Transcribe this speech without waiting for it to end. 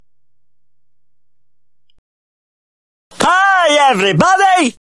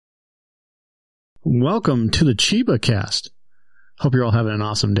everybody! Welcome to the Chiba Cast. Hope you're all having an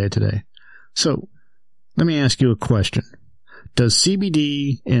awesome day today. So, let me ask you a question. Does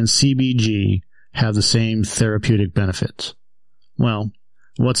CBD and CBG have the same therapeutic benefits? Well,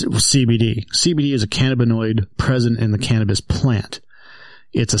 what's CBD? CBD is a cannabinoid present in the cannabis plant.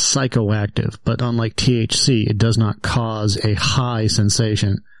 It's a psychoactive, but unlike THC, it does not cause a high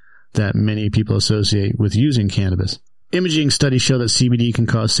sensation that many people associate with using cannabis. Imaging studies show that CBD can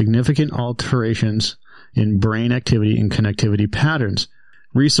cause significant alterations in brain activity and connectivity patterns.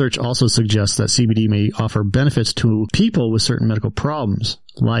 Research also suggests that CBD may offer benefits to people with certain medical problems,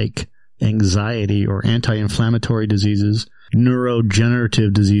 like anxiety or anti-inflammatory diseases,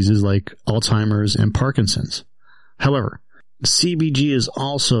 neurodegenerative diseases like Alzheimer's and Parkinson's. However, CBG is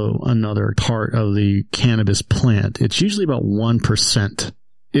also another part of the cannabis plant. It's usually about 1%.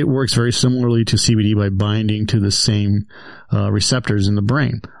 It works very similarly to CBD by binding to the same receptors in the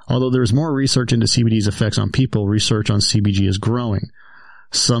brain. Although there is more research into CBD's effects on people, research on CBG is growing.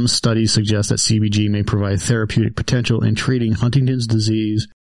 Some studies suggest that CBG may provide therapeutic potential in treating Huntington's disease,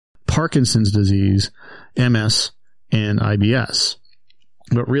 Parkinson's disease, MS, and IBS.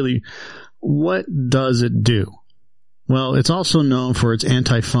 But really, what does it do? Well, it's also known for its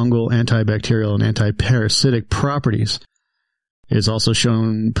antifungal, antibacterial, and antiparasitic properties. It's also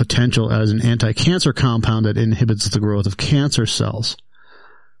shown potential as an anticancer compound that inhibits the growth of cancer cells.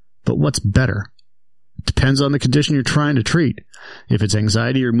 But what's better? It depends on the condition you're trying to treat. If it's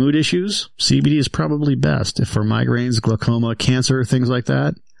anxiety or mood issues, CBD is probably best. If for migraines, glaucoma, cancer, things like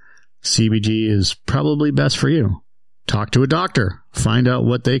that, CBG is probably best for you. Talk to a doctor. Find out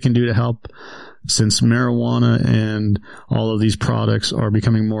what they can do to help. Since marijuana and all of these products are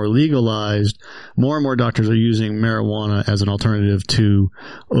becoming more legalized, more and more doctors are using marijuana as an alternative to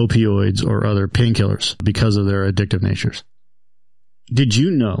opioids or other painkillers because of their addictive natures. Did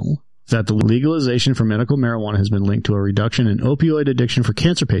you know that the legalization for medical marijuana has been linked to a reduction in opioid addiction for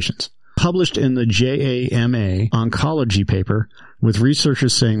cancer patients? Published in the JAMA Oncology paper, with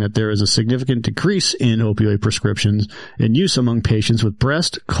researchers saying that there is a significant decrease in opioid prescriptions and use among patients with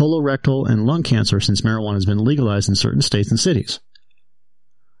breast, colorectal, and lung cancer since marijuana has been legalized in certain states and cities.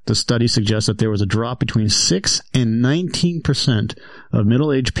 The study suggests that there was a drop between 6 and 19% of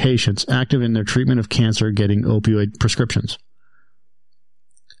middle-aged patients active in their treatment of cancer getting opioid prescriptions.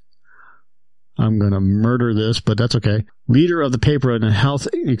 I'm going to murder this, but that's okay. Leader of the paper and a health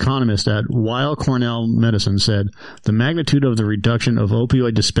economist at Weill Cornell Medicine said, the magnitude of the reduction of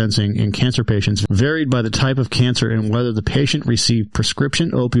opioid dispensing in cancer patients varied by the type of cancer and whether the patient received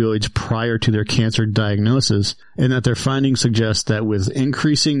prescription opioids prior to their cancer diagnosis, and that their findings suggest that with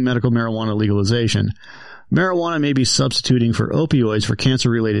increasing medical marijuana legalization, marijuana may be substituting for opioids for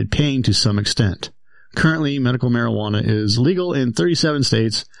cancer-related pain to some extent. Currently, medical marijuana is legal in 37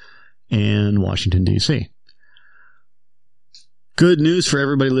 states and Washington, D.C. Good news for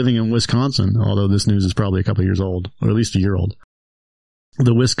everybody living in Wisconsin, although this news is probably a couple of years old, or at least a year old.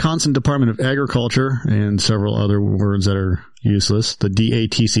 The Wisconsin Department of Agriculture, and several other words that are useless, the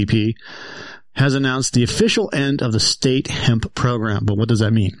DATCP, has announced the official end of the state hemp program. But what does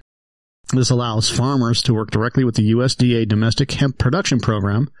that mean? This allows farmers to work directly with the USDA domestic hemp production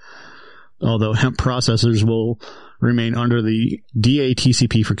program, although hemp processors will remain under the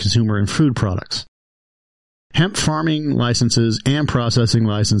DATCP for consumer and food products. Hemp farming licenses and processing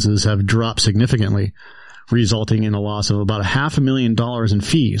licenses have dropped significantly, resulting in a loss of about $500,000 in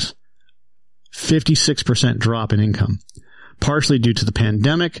fees, 56% drop in income, partially due to the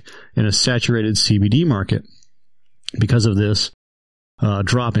pandemic and a saturated CBD market. Because of this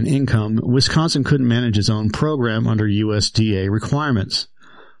drop in income, Wisconsin couldn't manage its own program under USDA requirements.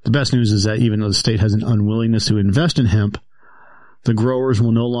 The best news is that even though the state has an unwillingness to invest in hemp, the growers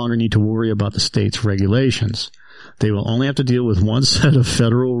will no longer need to worry about the state's regulations. They will only have to deal with one set of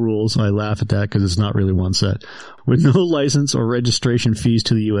federal rules. I laugh at that because it's not really one set. With no license or registration fees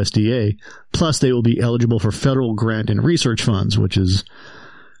to the USDA. Plus, they will be eligible for federal grant and research funds, which is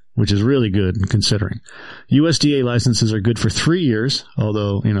really good considering. USDA licenses are good for 3 years,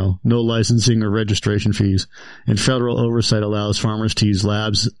 although, no licensing or registration fees. And federal oversight allows farmers to use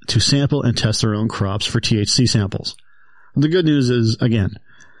labs to sample and test their own crops for THC samples. The good news is, again,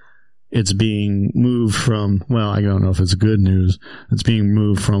 it's being moved from, I don't know if it's good news. It's being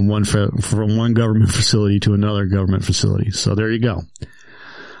moved from one government facility to another government facility. So there you go.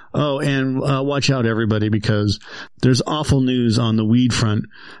 Oh, and watch out, everybody, because there's awful news on the weed front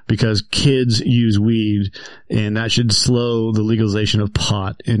because kids use weed, and that should slow the legalization of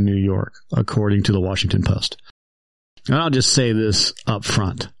pot in New York, according to the Washington Post. And I'll just say this up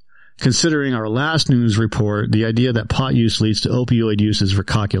front. Considering our last news report, the idea that pot use leads to opioid use is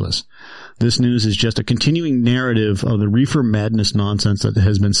ridiculous. This news is just a continuing narrative of the reefer madness nonsense that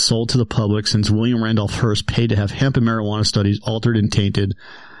has been sold to the public since William Randolph Hearst paid to have hemp and marijuana studies altered and tainted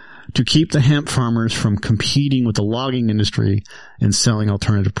to keep the hemp farmers from competing with the logging industry and selling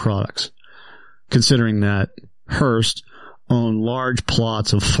alternative products. Considering that Hearst owned large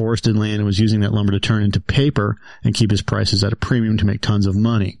plots of forested land and was using that lumber to turn into paper and keep his prices at a premium to make tons of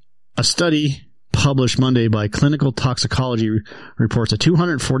money. A study published Monday by Clinical Toxicology reports a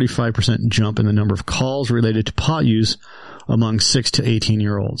 245% jump in the number of calls related to pot use among 6 to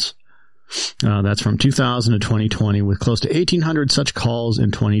 18-year-olds. That's from 2000 to 2020, with close to 1,800 such calls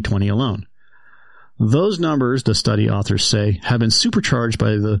in 2020 alone. Those numbers, the study authors say, have been supercharged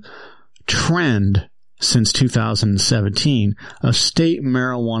by the trend since 2017 of state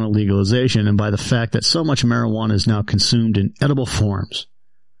marijuana legalization and by the fact that so much marijuana is now consumed in edible forms.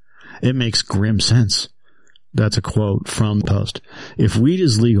 It makes grim sense. That's a quote from the Post. If weed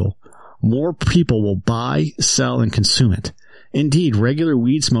is legal, more people will buy, sell, and consume it. Indeed, regular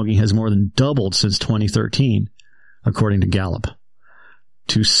weed smoking has more than doubled since 2013, according to Gallup,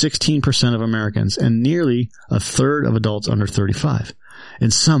 to 16% of Americans and nearly a third of adults under 35.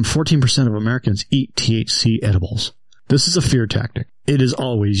 And some 14% of Americans eat THC edibles. This is a fear tactic. It is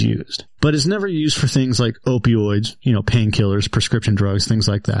always used, but it's never used for things like opioids, painkillers, prescription drugs, things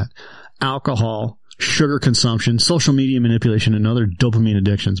like that, alcohol, sugar consumption, social media manipulation, and other dopamine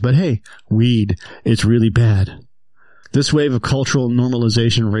addictions. But hey, weed, it's really bad. This wave of cultural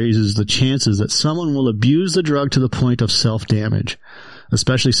normalization raises the chances that someone will abuse the drug to the point of self-damage,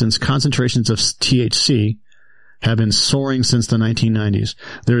 especially since concentrations of THC have been soaring since the 1990s.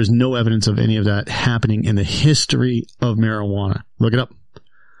 There is no evidence of any of that happening in the history of marijuana. Look it up.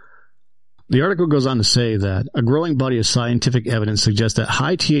 The article goes on to say that a growing body of scientific evidence suggests that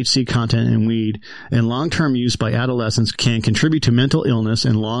high THC content in weed and long-term use by adolescents can contribute to mental illness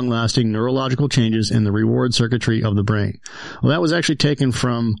and long-lasting neurological changes in the reward circuitry of the brain. Well, that was actually taken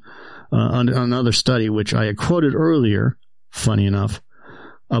from another study, which I had quoted earlier, funny enough,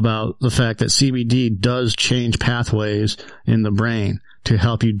 about the fact that CBD does change pathways in the brain to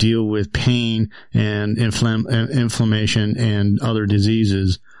help you deal with pain and inflammation and other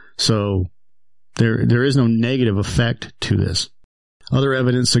diseases. So there is no negative effect to this. Other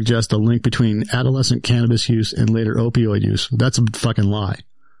evidence suggests a link between adolescent cannabis use and later opioid use. That's a fucking lie.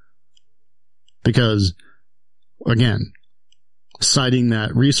 Because, again, citing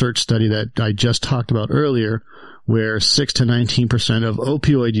that research study that I just talked about earlier, where 6 to 19% of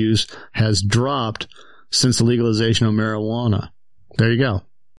opioid use has dropped since the legalization of marijuana. There you go.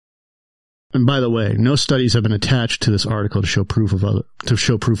 And by the way, no studies have been attached to this article to show proof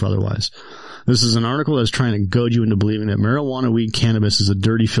otherwise. This is an article that's trying to goad you into believing that marijuana, weed, cannabis is a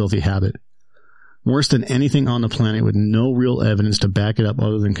dirty, filthy habit. Worse than anything on the planet, with no real evidence to back it up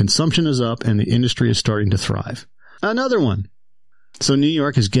other than consumption is up and the industry is starting to thrive. Another one. So New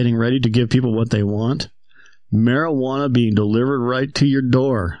York is getting ready to give people what they want. Marijuana being delivered right to your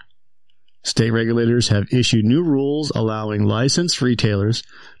door. State regulators have issued new rules allowing licensed retailers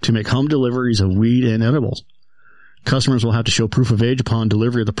to make home deliveries of weed and edibles. Customers will have to show proof of age upon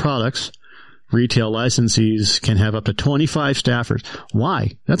delivery of the products. Retail licensees can have up to 25 staffers.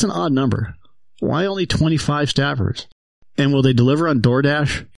 Why? That's an odd number. Why only 25 staffers? And will they deliver on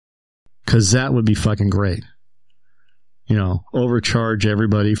DoorDash? Because that would be fucking great. Overcharge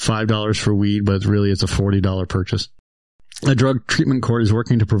everybody $5 for weed, but really it's a $40 purchase. A drug treatment court is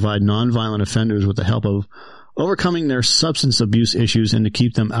working to provide nonviolent offenders with the help of overcoming their substance abuse issues and to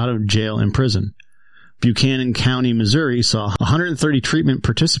keep them out of jail and prison. Buchanan County, Missouri saw 130 treatment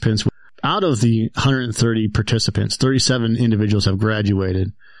participants. Out of the 130 participants, 37 individuals have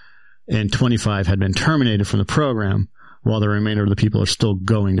graduated and 25 had been terminated from the program, while the remainder of the people are still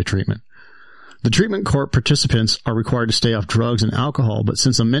going to treatment. The treatment court participants are required to stay off drugs and alcohol, but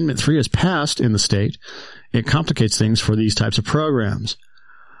since Amendment 3 has passed in the state, it complicates things for these types of programs.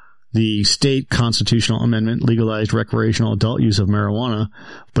 The state constitutional amendment legalized recreational adult use of marijuana,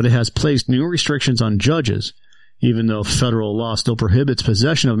 but it has placed new restrictions on judges. Even though federal law still prohibits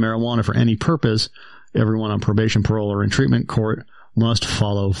possession of marijuana for any purpose, everyone on probation, parole, or in treatment court must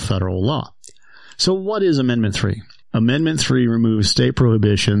follow federal law. So what is Amendment 3? Amendment 3 removes state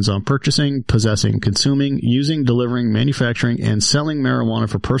prohibitions on purchasing, possessing, consuming, using, delivering, manufacturing, and selling marijuana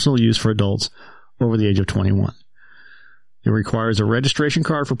for personal use for adults over the age of 21. It requires a registration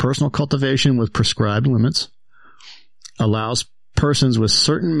card for personal cultivation with prescribed limits, allows persons with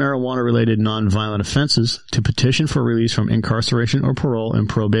certain marijuana-related nonviolent offenses to petition for release from incarceration or parole and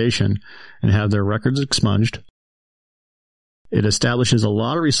probation and have their records expunged. It establishes a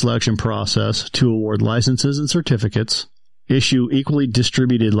lottery selection process to award licenses and certificates, issue equally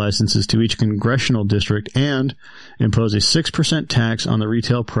distributed licenses to each congressional district, and impose a 6% tax on the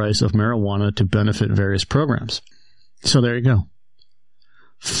retail price of marijuana to benefit various programs. So there you go.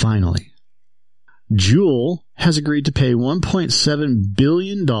 Finally, Juul has agreed to pay $1.7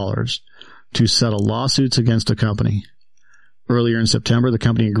 billion to settle lawsuits against a company. Earlier in September, the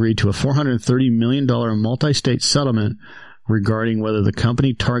company agreed to a $430 million multi-state settlement regarding whether the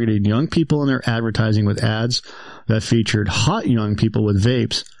company targeted young people in their advertising with ads that featured hot young people with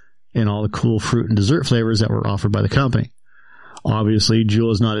vapes and all the cool fruit and dessert flavors that were offered by the company. Obviously, Juul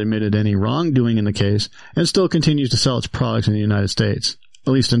has not admitted any wrongdoing in the case and still continues to sell its products in the United States,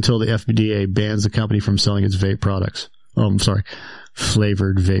 at least until the FDA bans the company from selling its vape products.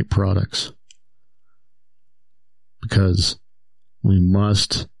 Flavored vape products. Because we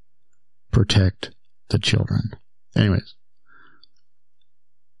must protect the children. Anyways.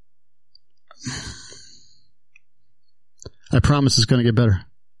 I promise it's going to get better.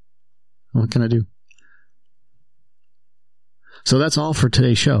 What can I do? So that's all for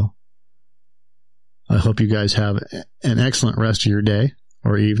today's show. I hope you guys have an excellent rest of your day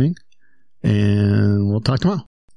or evening, and we'll talk tomorrow.